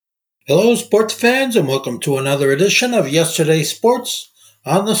Hello, sports fans, and welcome to another edition of Yesterday's Sports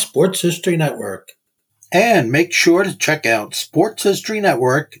on the Sports History Network. And make sure to check out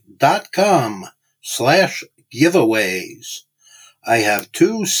sportshistorynetwork.com/giveaways. I have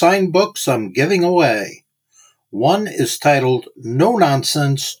two signed books I'm giving away. One is titled No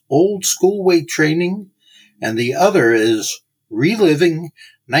Nonsense Old School Weight Training, and the other is Reliving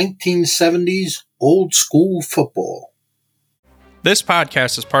 1970s Old School Football. This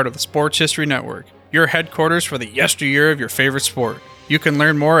podcast is part of the Sports History Network, your headquarters for the yesteryear of your favorite sport. You can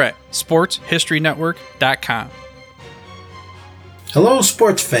learn more at sportshistorynetwork.com. Hello,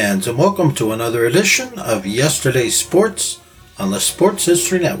 sports fans, and welcome to another edition of Yesterday's Sports on the Sports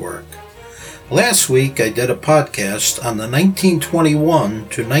History Network. Last week, I did a podcast on the 1921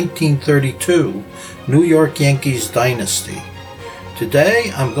 to 1932 New York Yankees dynasty.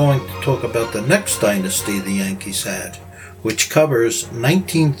 Today, I'm going to talk about the next dynasty the Yankees had, which covers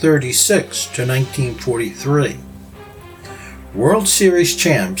 1936 to 1943. World Series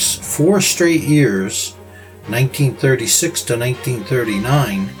champs 4 straight years, 1936 to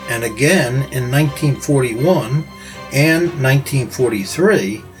 1939, and again in 1941 and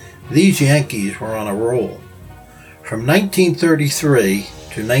 1943, these Yankees were on a roll. From 1933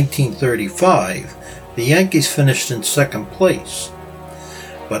 to 1935, the Yankees finished in second place.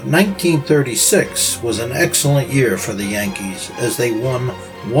 But 1936 was an excellent year for the Yankees as they won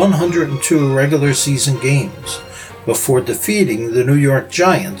 102 regular season games before defeating the New York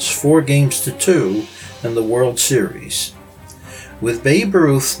Giants 4-2 in the World Series. With Babe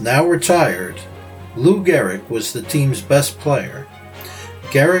Ruth now retired, Lou Gehrig was the team's best player.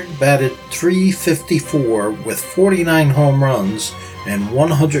 Gehrig batted .354 with 49 home runs and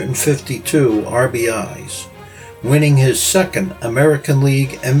 152 RBIs. Winning his second American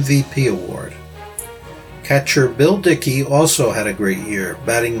League MVP award. Catcher Bill Dickey also had a great year,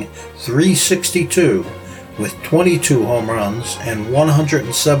 batting .362 with 22 home runs and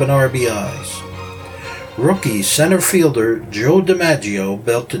 107 RBIs. Rookie center fielder Joe DiMaggio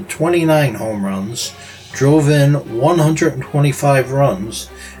belted 29 home runs, drove in 125 runs,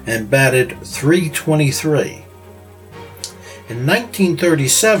 and batted .323. In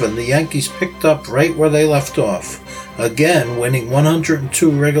 1937, the Yankees picked up right where they left off, again winning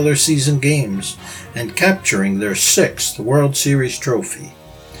 102 regular season games and capturing their 6th World Series trophy.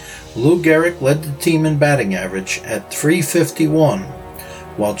 Lou Gehrig led the team in batting average at .351,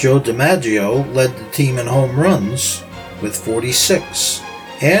 while Joe DiMaggio led the team in home runs with 46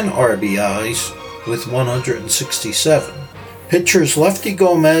 and RBIs with 167. Pitchers Lefty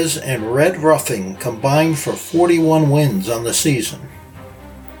Gomez and Red Ruffing combined for 41 wins on the season.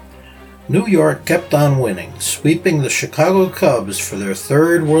 New York kept on winning, sweeping the Chicago Cubs for their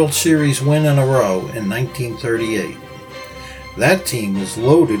 3rd World Series win in a row in 1938. That team was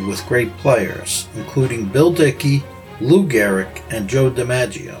loaded with great players, including Bill Dickey, Lou Gehrig, and Joe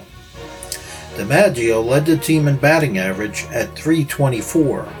DiMaggio. DiMaggio led the team in batting average at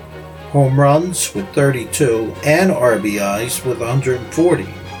 .324. Home runs with 32, and RBIs with 140.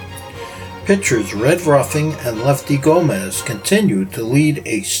 Pitchers Red Ruffing and Lefty Gomez continued to lead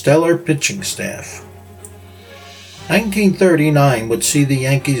a stellar pitching staff. 1939 would see the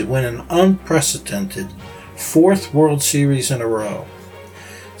Yankees win an unprecedented 4th World Series in a row.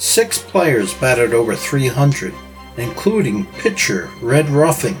 6 players batted over .300, including pitcher Red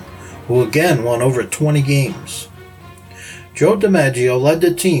Ruffing, who again won over 20 games. Joe DiMaggio led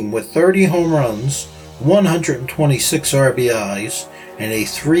the team with 30 home runs, 126 RBIs, and a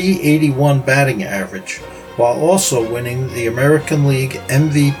 .381 batting average, while also winning the American League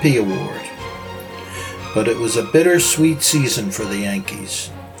MVP award. But it was a bittersweet season for the Yankees.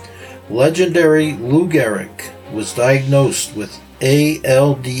 Legendary Lou Gehrig was diagnosed with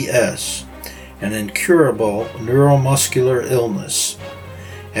ALDS, an incurable neuromuscular illness.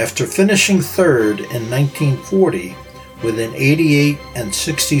 After finishing 3rd in 1940, with an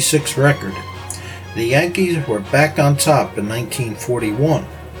 88-66 record, the Yankees were back on top in 1941.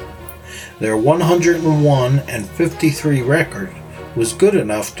 Their 101-53 record was good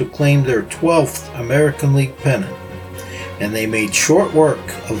enough to claim their 12th American League pennant, and they made short work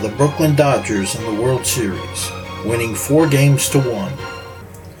of the Brooklyn Dodgers in the World Series, winning 4-1.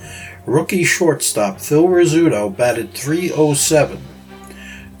 Rookie shortstop Phil Rizzuto batted .307.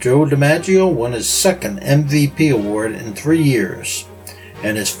 Joe DiMaggio won his 2nd MVP award in 3 years,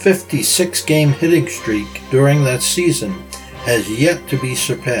 and his 56-game hitting streak during that season has yet to be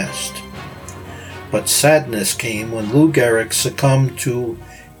surpassed. But sadness came when Lou Gehrig succumbed to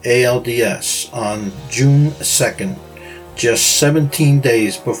ALDS on June 2nd, just 17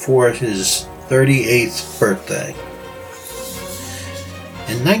 days before his 38th birthday.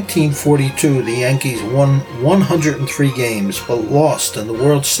 In 1942, the Yankees won 103 games but lost in the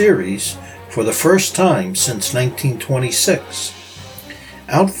World Series for the first time since 1926.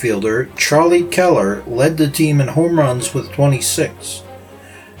 Outfielder Charlie Keller led the team in home runs with 26.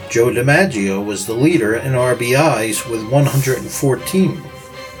 Joe DiMaggio was the leader in RBIs with 114.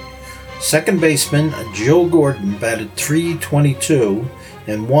 Second baseman Joe Gordon batted .322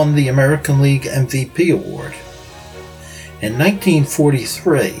 and won the American League MVP award. In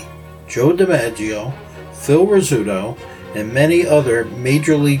 1943, Joe DiMaggio, Phil Rizzuto, and many other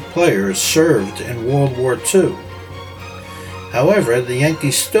Major League players served in World War II. However, the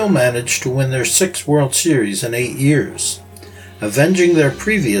Yankees still managed to win their 6th World Series in 8 years, avenging their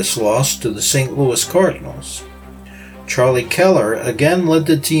previous loss to the St. Louis Cardinals. Charlie Keller again led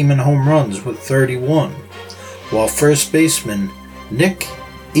the team in home runs with 31, while first baseman Nick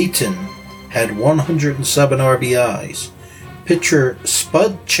Eaton had 107 RBIs. Pitcher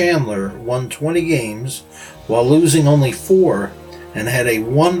Spud Chandler won 20 games while losing only 4 and had a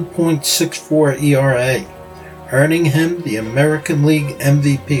 1.64 ERA, earning him the American League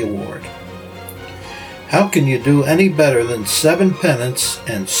MVP award. How can you do any better than 7 pennants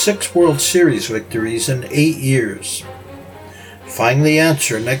and 6 World Series victories in 8 years? Find the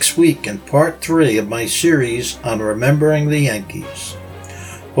answer next week in part 3 of my series on remembering the Yankees.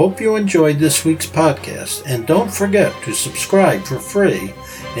 Hope you enjoyed this week's podcast, and don't forget to subscribe for free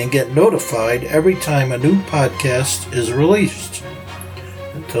and get notified every time a new podcast is released.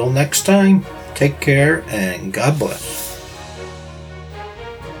 Until next time, take care and God bless.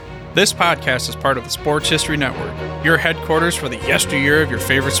 This podcast is part of the Sports History Network, your headquarters for the yesteryear of your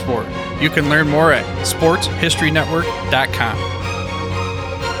favorite sport. You can learn more at sportshistorynetwork.com.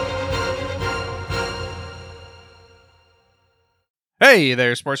 Hey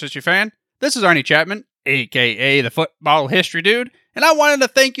there, sports history fan. This is Arnie Chapman, aka the Football History Dude, and I wanted to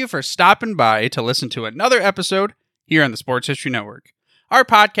thank you for stopping by to listen to another episode here on the Sports History Network. Our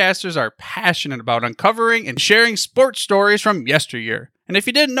podcasters are passionate about uncovering and sharing sports stories from yesteryear. And if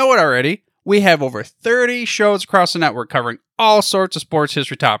you didn't know it already, we have over 30 shows across the network covering all sorts of sports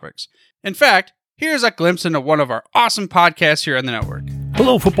history topics. In fact, here's a glimpse into one of our awesome podcasts here on the network.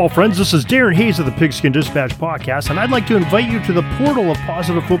 Hello, football friends. This is Darren Hayes of the Pigskin Dispatch podcast, and I'd like to invite you to the portal of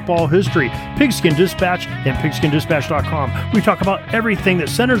positive football history, Pigskin Dispatch and pigskindispatch.com. We talk about everything that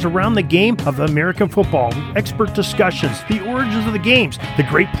centers around the game of American football, expert discussions, the origins of the games, the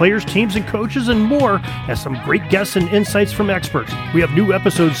great players, teams, and coaches, and more, and some great guests and insights from experts. We have new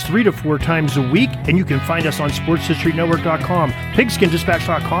episodes 3 to 4 times a week, and you can find us on sportshistorynetwork.com,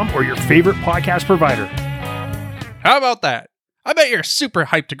 pigskindispatch.com, or your favorite podcast provider. How about that? I bet you're super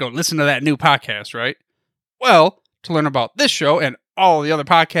hyped to go listen to that new podcast, right? Well, to learn about this show and all the other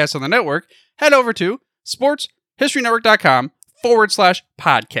podcasts on the network, head over to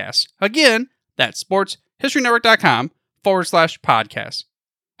sportshistorynetwork.com/podcasts. Again, that's sportshistorynetwork.com/podcasts.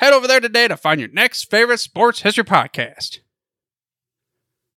 Head over there today to find your next favorite sports history podcast.